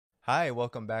Hi,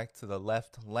 welcome back to the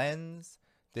Left Lens.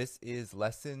 This is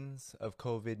Lessons of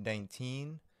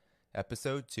COVID-19,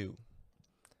 Episode 2.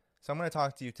 So I'm going to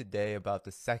talk to you today about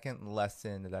the second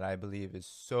lesson that I believe is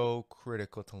so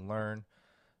critical to learn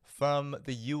from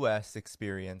the US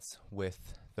experience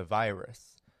with the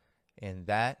virus, and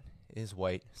that is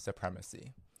white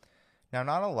supremacy. Now,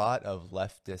 not a lot of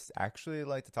leftists actually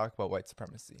like to talk about white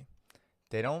supremacy.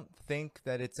 They don't think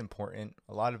that it's important.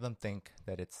 A lot of them think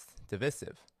that it's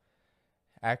divisive.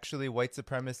 Actually, white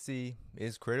supremacy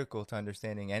is critical to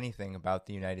understanding anything about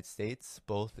the United States,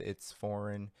 both its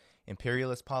foreign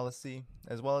imperialist policy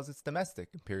as well as its domestic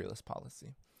imperialist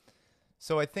policy.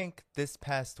 So I think this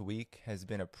past week has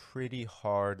been a pretty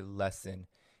hard lesson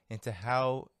into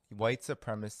how white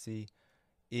supremacy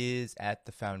is at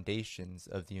the foundations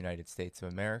of the United States of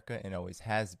America and always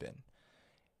has been.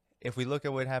 If we look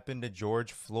at what happened to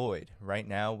George Floyd, right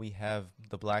now we have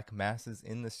the black masses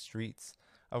in the streets,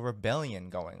 a rebellion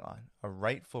going on, a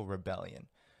rightful rebellion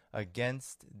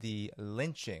against the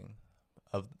lynching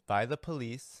by the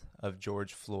police of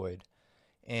George Floyd.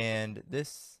 And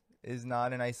this is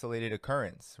not an isolated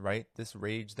occurrence, right? This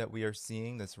rage that we are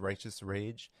seeing, this righteous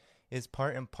rage, is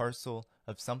part and parcel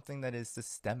of something that is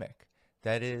systemic.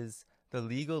 That is the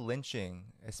legal lynching,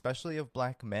 especially of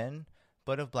black men,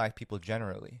 but of black people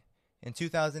generally. In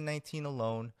 2019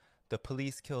 alone, the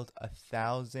police killed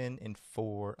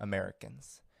 1,004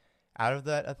 Americans. Out of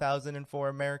that 1,004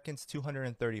 Americans,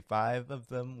 235 of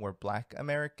them were black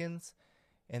Americans,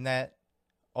 and that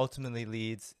ultimately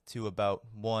leads to about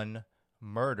one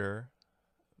murder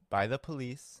by the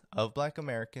police of black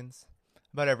Americans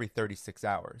about every 36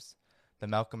 hours. The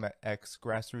Malcolm X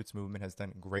grassroots movement has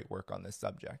done great work on this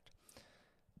subject.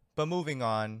 But moving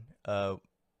on, I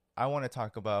want to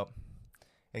talk about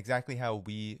exactly how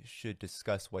we should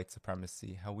discuss white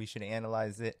supremacy, how we should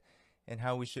analyze it, and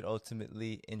how we should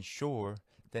ultimately ensure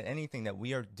that anything that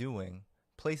we are doing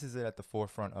places it at the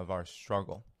forefront of our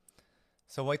struggle.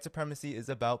 So white supremacy is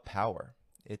about power.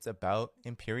 It's about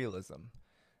imperialism.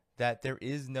 That there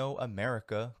is no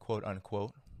America, quote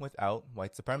unquote, without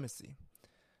white supremacy.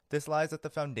 This lies at the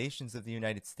foundations of the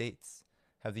United States.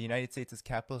 How the United States'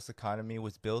 capitalist economy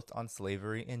was built on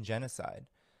slavery and genocide.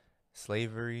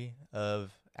 Slavery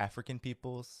of African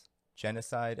peoples,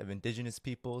 genocide of indigenous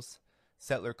peoples,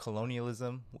 settler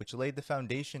colonialism, which laid the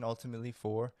foundation ultimately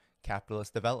for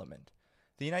capitalist development.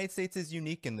 The United States is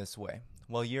unique in this way.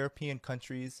 While European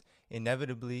countries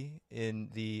inevitably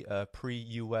in the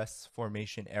pre-US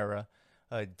formation era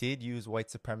did use white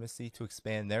supremacy to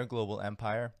expand their global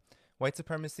empire, white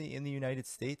supremacy in the United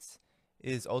States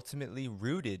is ultimately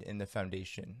rooted in the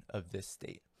foundation of this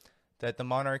state. That the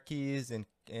monarchies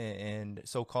and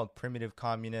so-called primitive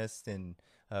communist and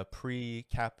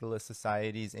pre-capitalist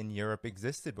societies in Europe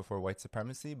existed before white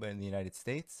supremacy, but in the United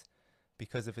States,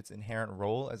 because of its inherent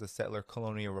role as a settler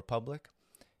colonial republic,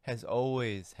 has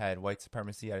always had white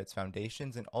supremacy at its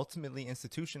foundations and ultimately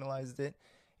institutionalized it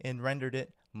and rendered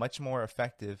it much more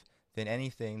effective than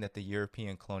anything that the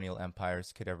European colonial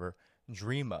empires could ever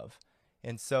dream of.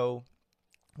 And so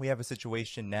we have a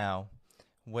situation now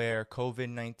where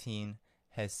COVID-19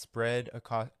 has spread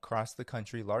across the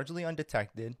country largely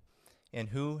undetected. And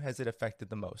who has it affected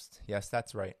the most? Yes,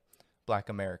 that's right, black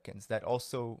Americans. That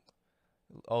also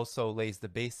lays the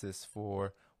basis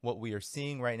for what we are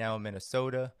seeing right now in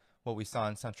Minnesota, what we saw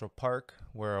in Central Park,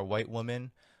 where a white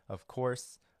woman, of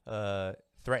course,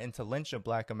 threatened to lynch a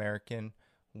black American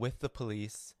with the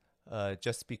police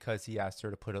just because he asked her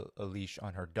to put a leash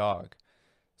on her dog.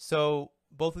 So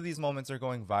both of these moments are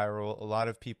going viral. A lot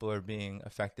of people are being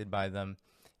affected by them.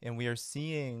 And we are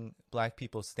seeing black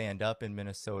people stand up in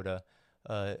Minnesota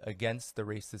against the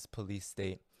racist police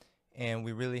state. And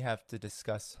we really have to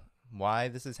discuss why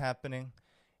this is happening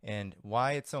and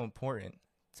why it's so important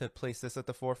to place this at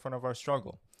the forefront of our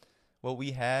struggle. What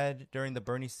we had during the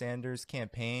Bernie Sanders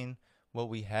campaign, what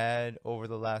we had over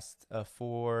the last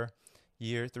 3.5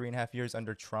 years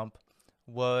under Trump,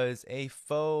 was a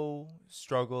faux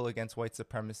struggle against white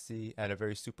supremacy at a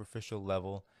very superficial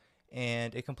level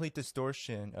and a complete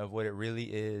distortion of what it really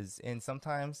is, and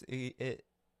sometimes it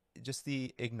just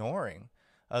the ignoring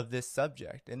of this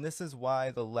subject. And this is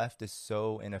why the left is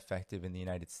so ineffective in the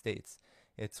United States.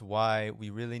 It's why we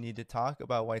really need to talk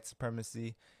about white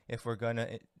supremacy if we're going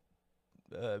to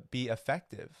be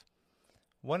effective.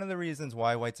 One of the reasons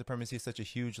why white supremacy is such a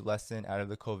huge lesson out of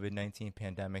the COVID-19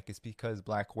 pandemic is because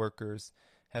black workers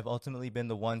have ultimately been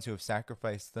the ones who have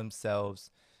sacrificed themselves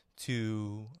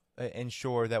to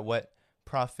ensure that what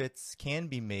profits can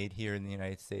be made here in the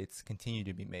United States continue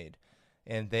to be made.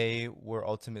 And they were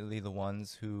ultimately the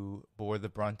ones who bore the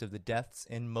brunt of the deaths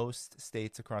in most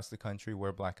states across the country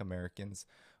where Black Americans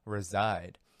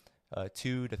reside.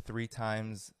 2 to 3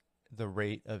 times the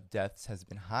rate of deaths has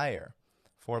been higher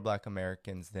for Black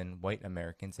Americans than white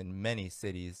Americans in many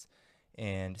cities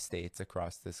and states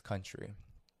across this country.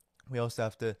 We also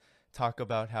have to talk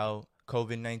about how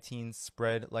COVID-19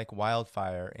 spread like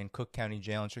wildfire in Cook County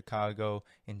Jail in Chicago,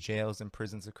 in jails and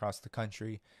prisons across the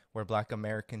country, where Black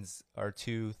Americans are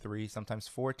 2, 3, sometimes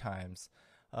 4 times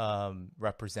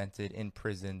represented in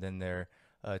prison than their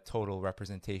total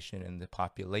representation in the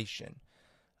population.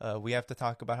 We have to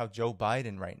talk about how Joe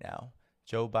Biden right now,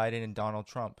 Joe Biden and Donald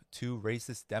Trump, two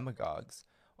racist demagogues,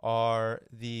 are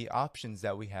the options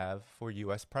that we have for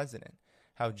U.S. president.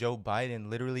 How Joe Biden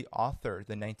literally authored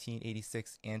the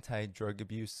 1986 anti-drug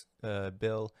abuse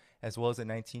bill, as well as the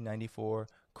 1994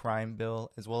 crime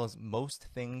bill, as well as most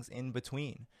things in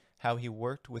between. How he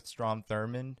worked with Strom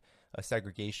Thurmond, a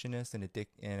segregationist and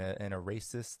a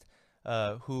racist,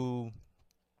 who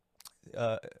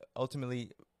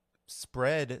ultimately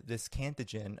spread this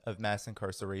contagion of mass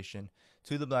incarceration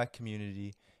to the Black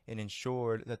community and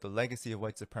ensured that the legacy of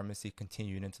white supremacy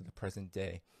continued into the present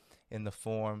day in the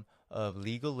form of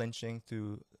legal lynching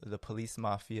through the police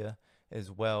mafia, as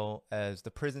well as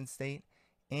the prison state,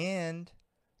 and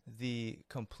the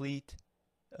complete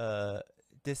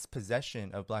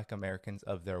dispossession of Black Americans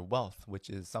of their wealth, which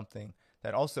is something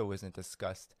that also isn't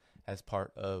discussed as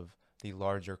part of the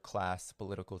larger class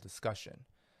political discussion.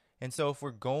 And so if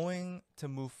we're going to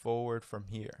move forward from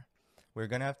here, we're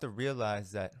going to have to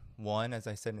realize that, one, as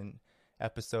I said in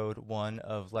episode 1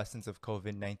 of Lessons of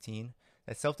COVID-19,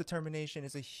 that self-determination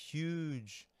is a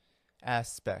huge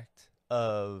aspect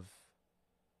of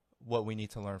what we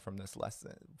need to learn from this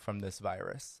lesson, from this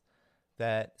virus.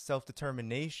 That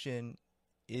self-determination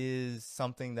is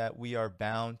something that we are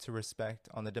bound to respect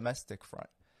on the domestic front.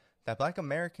 That Black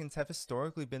Americans have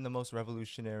historically been the most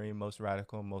revolutionary, most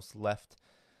radical, most left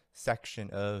section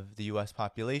of the U.S.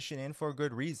 population, and for a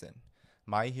good reason.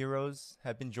 My heroes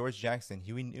have been George Jackson,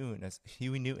 Huey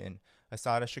Newton,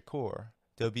 Assata Shakur,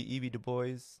 W.E.B. Du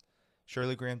Bois,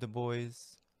 Shirley Graham Du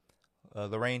Bois,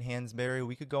 Lorraine Hansberry.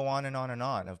 We could go on and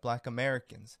on of Black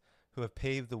Americans who have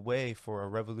paved the way for a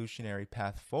revolutionary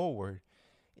path forward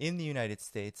in the United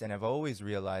States and have always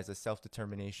realized that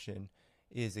self-determination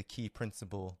is a key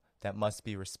principle that must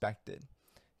be respected,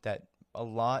 that a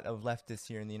lot of leftists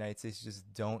here in the United States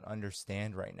just don't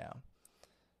understand right now.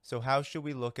 So how should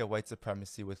we look at white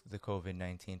supremacy with the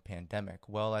COVID-19 pandemic?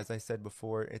 Well, as I said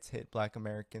before, it's hit Black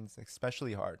Americans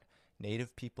especially hard,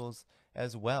 Native peoples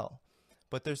as well.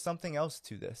 But there's something else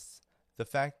to this. The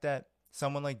fact that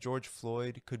someone like George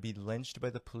Floyd could be lynched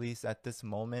by the police at this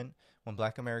moment when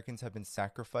Black Americans have been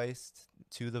sacrificed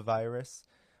to the virus,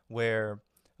 where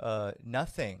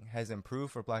nothing has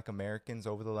improved for Black Americans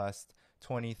over the last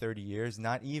 20, 30 years,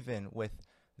 not even with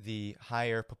the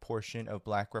higher proportion of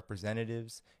Black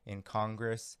representatives in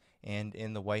Congress and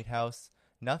in the White House.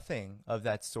 Nothing of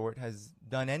that sort has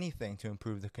done anything to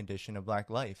improve the condition of Black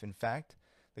life. In fact,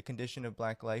 the condition of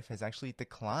Black life has actually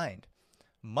declined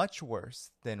much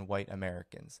worse than white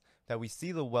Americans. That we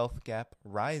see the wealth gap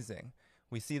rising.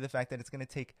 We see the fact that it's going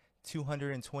to take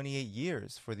 228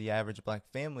 years for the average Black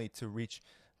family to reach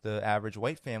the average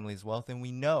white family's wealth. And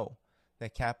we know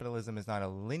that capitalism is not a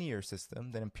linear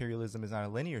system, that imperialism is not a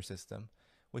linear system,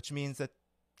 which means that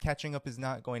catching up is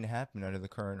not going to happen under the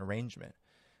current arrangement.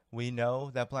 We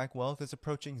know that Black wealth is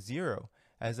approaching zero,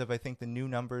 as of I think the new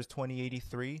number is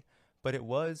 2083, but it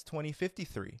was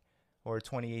 2053 or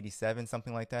 2087,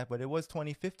 something like that, but it was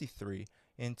 2053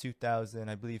 in 2000,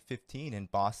 I believe 15 in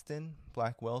Boston.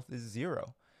 Black wealth is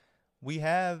zero. We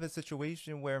have a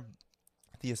situation where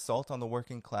the assault on the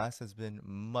working class has been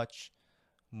much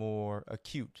more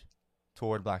acute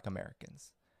toward Black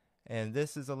Americans. And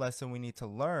this is a lesson we need to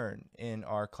learn in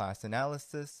our class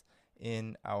analysis,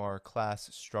 in our class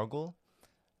struggle,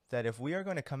 that if we are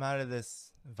going to come out of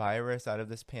this virus, out of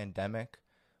this pandemic,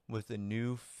 with a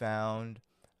newfound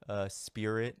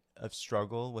spirit of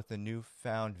struggle, with a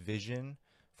newfound vision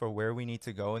for where we need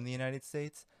to go in the United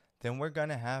States, then we're going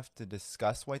to have to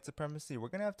discuss white supremacy. We're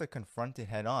going to have to confront it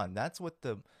head on. That's what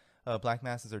the Black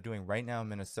masses are doing right now in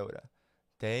Minnesota.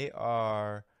 They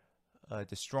are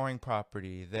destroying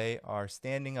property. They are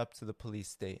standing up to the police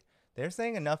state. They're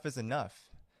saying enough is enough.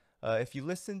 If you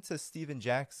listen to Steven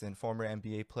Jackson, former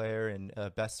NBA player and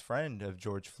best friend of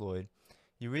George Floyd,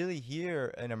 you really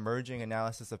hear an emerging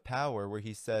analysis of power where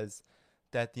he says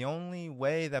that the only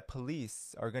way that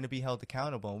police are going to be held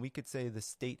accountable, and we could say the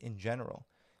state in general,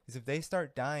 is if they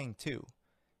start dying too.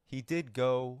 he did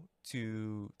go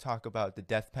to talk about the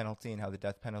death penalty and how the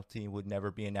death penalty would never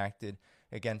be enacted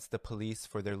against the police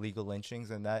for their legal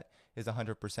lynchings, and that is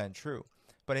 100% true.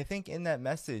 But I think in that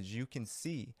message, you can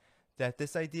see that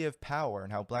this idea of power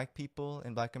and how black people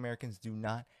and black Americans do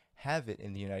not have it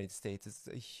in the United States is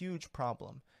a huge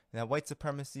problem. And that white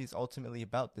supremacy is ultimately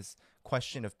about this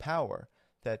question of power,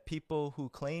 that people who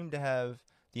claim to have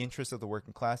the interests of the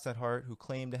working class at heart, who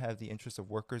claim to have the interests of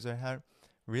workers at heart,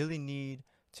 really need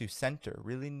to center,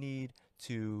 really need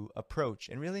to approach,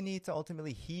 and really need to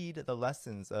ultimately heed the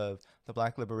lessons of the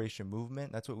Black Liberation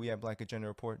Movement. That's what we at Black Agenda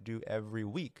Report do every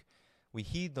week. We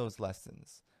heed those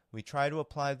lessons. We try to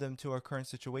apply them to our current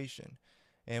situation.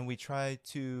 And we try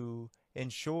to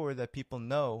ensure that people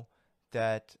know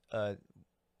that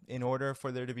in order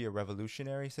for there to be a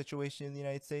revolutionary situation in the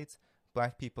United States,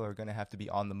 black people are going to have to be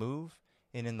on the move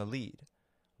and in the lead.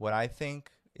 What I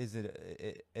think is an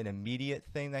immediate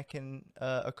thing that can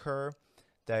occur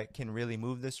that can really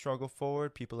move this struggle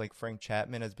forward. People like Frank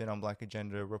Chapman has been on Black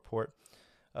Agenda Report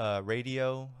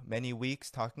radio many weeks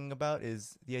talking about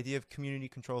is the idea of community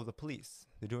control of the police.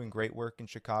 They're doing great work in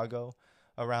Chicago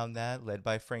around that, led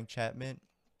by Frank Chapman,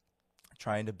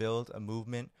 trying to build a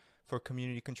movement for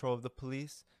community control of the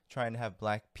police, trying to have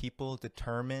black people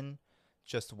determine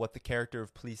just what the character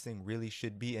of policing really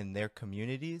should be in their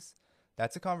communities.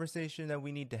 That's a conversation that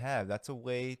we need to have. That's a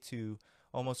way to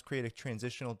almost create a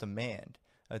transitional demand,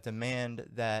 a demand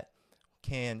that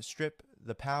can strip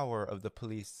the power of the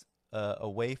police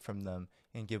away from them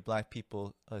and give black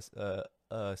people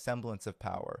a semblance of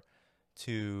power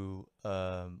to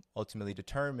ultimately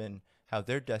determine how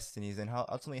their destinies and how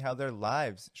ultimately how their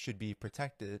lives should be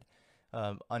protected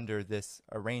under this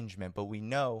arrangement. But we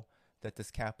know that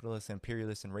this capitalist,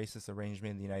 imperialist, and racist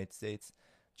arrangement in the United States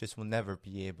just will never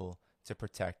be able to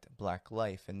protect black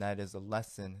life. And that is a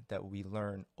lesson that we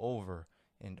learn over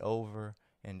and over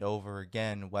and over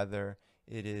again, whether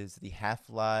it is the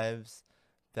half-lives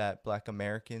that black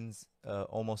Americans,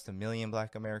 almost 1 million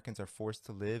black Americans are forced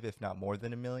to live, if not more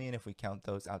than 1 million, if we count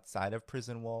those outside of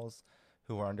prison walls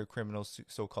who are under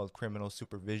so-called criminal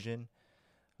supervision.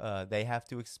 They have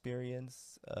to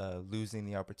experience losing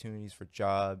the opportunities for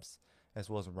jobs, as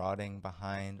well as rotting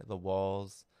behind the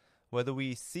walls. Whether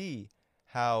we see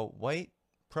how white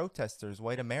protesters,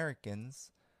 white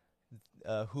Americans,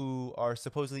 who are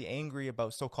supposedly angry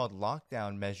about so-called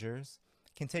lockdown measures,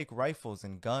 can take rifles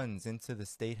and guns into the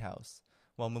State House,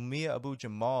 while Mumia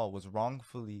Abu-Jamal was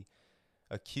wrongfully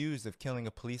accused of killing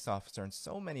a police officer, and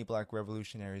so many black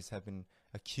revolutionaries have been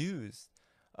accused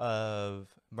of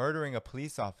murdering a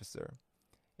police officer.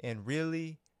 And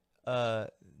really,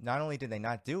 not only did they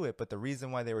not do it, but the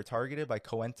reason why they were targeted by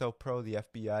COINTELPRO, the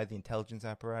FBI, the intelligence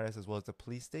apparatus, as well as the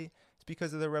police state, is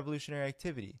because of their revolutionary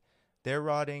activity. They're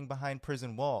rotting behind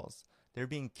prison walls. They're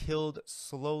being killed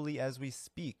slowly as we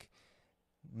speak.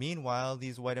 Meanwhile,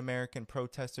 these white American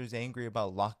protesters angry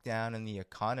about lockdown and the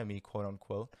economy, quote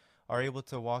unquote, are able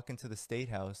to walk into the State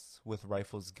House with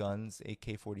rifles, guns,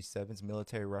 AK-47s,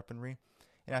 military weaponry,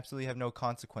 and absolutely have no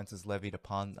consequences levied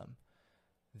upon them.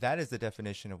 That is the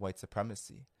definition of white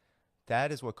supremacy.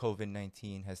 That is what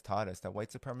COVID-19 has taught us, that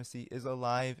white supremacy is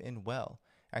alive and well.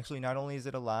 Actually, not only is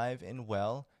it alive and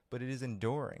well, but it is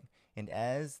enduring. And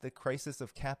as the crisis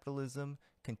of capitalism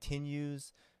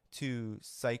continues to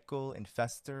cycle and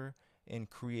fester and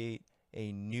create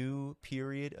a new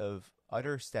period of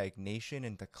utter stagnation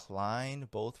and decline,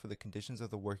 both for the conditions of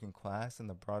the working class and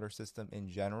the broader system in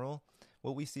general,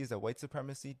 what we see is that white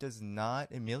supremacy does not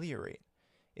ameliorate.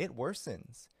 It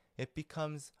worsens. It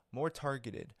becomes more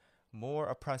targeted, more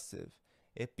oppressive.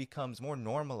 It becomes more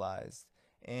normalized.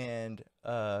 And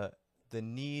the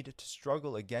need to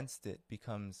struggle against it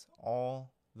becomes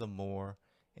all the more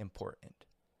important.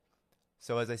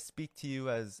 So as I speak to you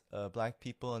as black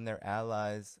people and their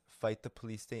allies fight the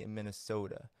police state in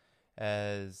Minnesota,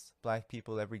 as black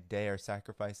people every day are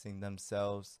sacrificing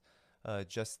themselves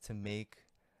just to make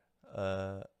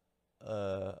a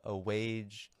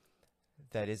wage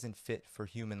that isn't fit for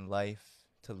human life,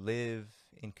 to live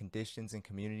in conditions and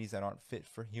communities that aren't fit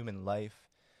for human life,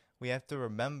 we have to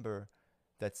remember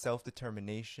that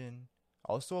self-determination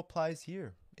also applies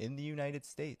here in the United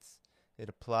States. It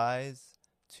applies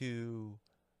to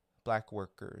black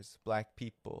workers, black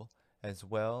people, as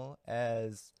well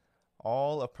as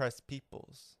all oppressed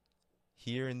peoples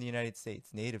here in the United States,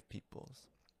 Native peoples,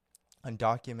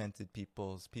 undocumented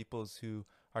peoples, peoples who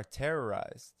are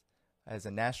terrorized as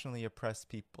a nationally oppressed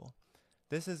people.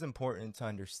 This is important to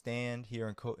understand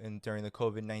here during the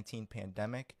COVID-19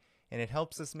 pandemic, and it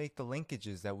helps us make the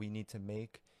linkages that we need to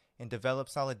make and develop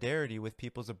solidarity with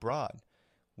peoples abroad.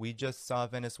 We just saw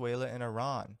Venezuela and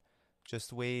Iran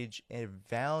just waged a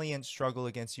valiant struggle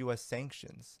against U.S.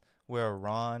 sanctions, where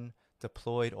Iran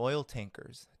deployed oil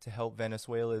tankers to help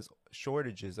Venezuela's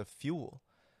shortages of fuel.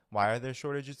 Why are there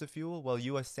shortages of fuel? Well,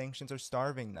 U.S. sanctions are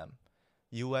starving them.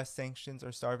 U.S. sanctions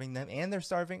are starving them, and they're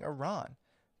starving Iran.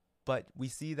 But we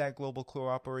see that global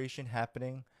cooperation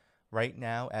happening right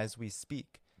now as we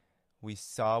speak. We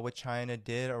saw what China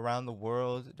did around the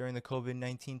world during the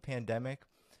COVID-19 pandemic.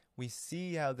 We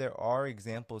see how there are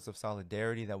examples of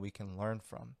solidarity that we can learn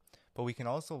from. But we can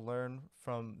also learn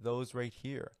from those right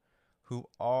here who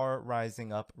are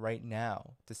rising up right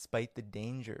now, despite the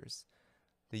dangers.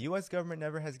 The U.S. government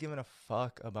never has given a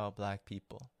fuck about black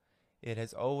people. It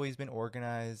has always been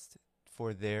organized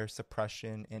for their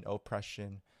suppression and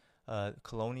oppression.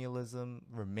 Colonialism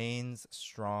remains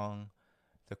strong.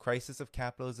 The crisis of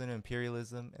capitalism and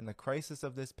imperialism and the crisis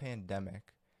of this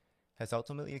pandemic has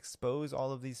ultimately exposed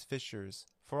all of these fissures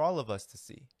for all of us to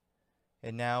see.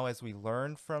 And now, as we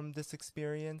learn from this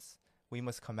experience, we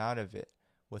must come out of it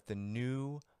with a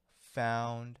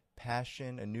newfound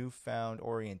passion, a newfound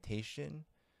orientation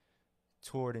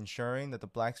toward ensuring that the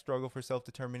black struggle for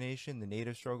self-determination, the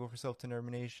native struggle for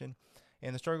self-determination,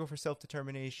 and the struggle for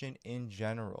self-determination in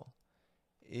general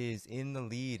is in the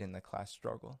lead in the class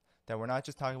struggle. That we're not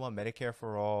just talking about Medicare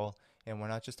for all, and we're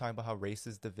not just talking about how race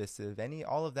is divisive.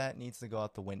 All of that needs to go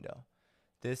out the window.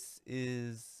 This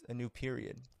is a new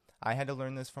period. I had to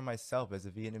learn this for myself as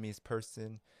a Vietnamese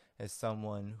person, as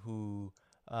someone who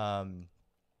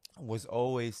was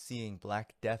always seeing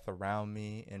Black death around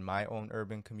me in my own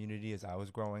urban community as I was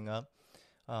growing up,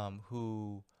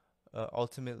 who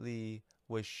ultimately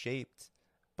was shaped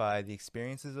by the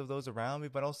experiences of those around me,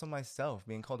 but also myself,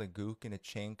 being called a gook and a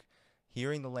chink,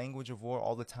 hearing the language of war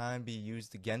all the time be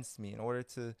used against me in order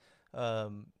to,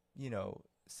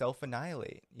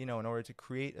 self-annihilate, in order to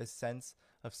create a sense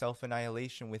of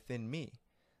self-annihilation within me,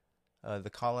 the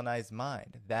colonized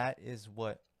mind. That is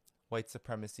what white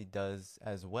supremacy does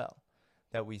as well,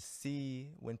 that we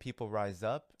see when people rise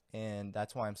up. And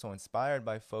that's why I'm so inspired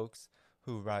by folks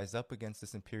who rise up against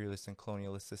this imperialist and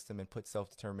colonialist system and put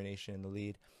self-determination in the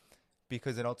lead,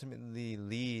 because it ultimately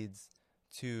leads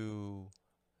to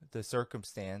the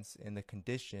circumstance and the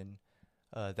condition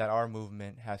that our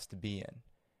movement has to be in.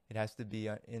 It has to be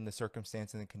in the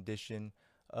circumstance and the condition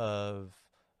of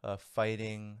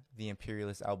fighting the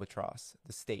imperialist albatross,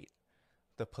 the state,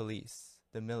 the police,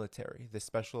 the military, the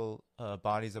special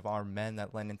bodies of armed men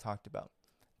that Lenin talked about.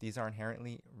 These are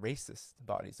inherently racist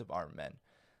bodies of armed men.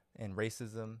 And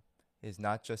racism is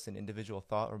not just an individual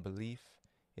thought or belief.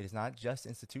 It is not just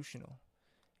institutional.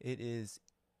 It is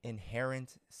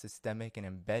inherent, systemic, and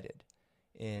embedded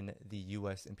in the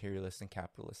U.S. imperialist and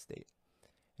capitalist state.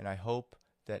 And I hope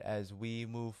that as we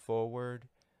move forward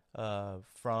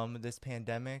from this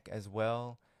pandemic, as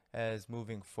well as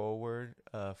moving forward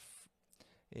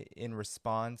in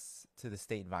response to the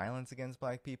state violence against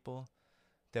black people,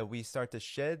 that we start to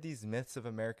shed these myths of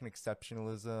American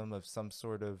exceptionalism, of some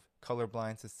sort of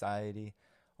colorblind society,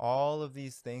 all of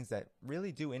these things that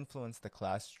really do influence the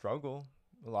class struggle.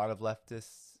 A lot of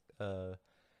leftists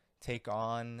take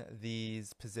on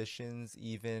these positions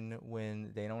even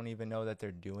when they don't even know that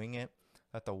they're doing it,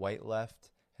 that the white left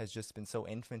has just been so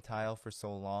infantile for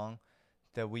so long,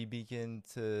 that we begin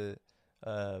to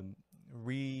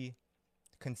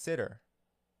reconsider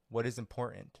what is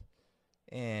important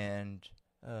and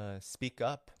speak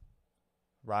up,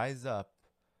 rise up,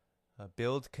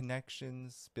 build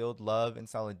connections, build love and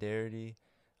solidarity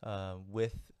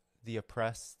with the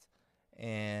oppressed,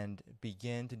 and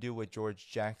begin to do what George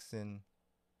Jackson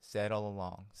said all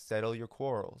along: settle your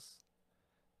quarrels.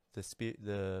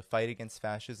 The fight against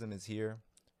fascism is here,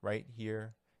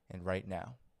 and right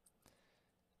now.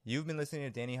 You've been listening to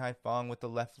Danny Haiphong with The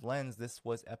Left Lens. This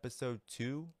was episode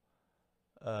 2,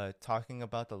 talking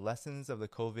about the lessons of the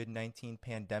COVID-19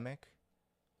 pandemic,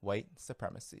 white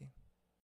supremacy.